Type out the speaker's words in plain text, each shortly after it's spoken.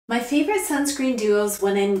My favorite sunscreen duos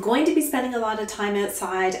when I'm going to be spending a lot of time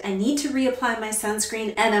outside, I need to reapply my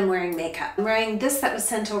sunscreen, and I'm wearing makeup. I'm wearing this that was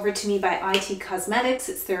sent over to me by IT Cosmetics.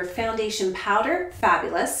 It's their foundation powder.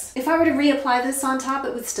 Fabulous. If I were to reapply this on top,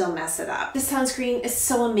 it would still mess it up. This sunscreen is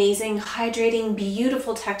so amazing, hydrating,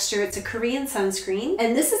 beautiful texture. It's a Korean sunscreen,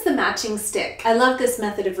 and this is the matching stick. I love this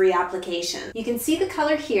method of reapplication. You can see the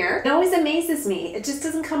color here. It always amazes me. It just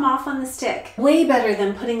doesn't come off on the stick. Way better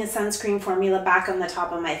than putting a sunscreen formula back on the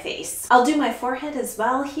top of my face. I'll do my forehead as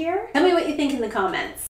well here. Tell me what you think in the comments.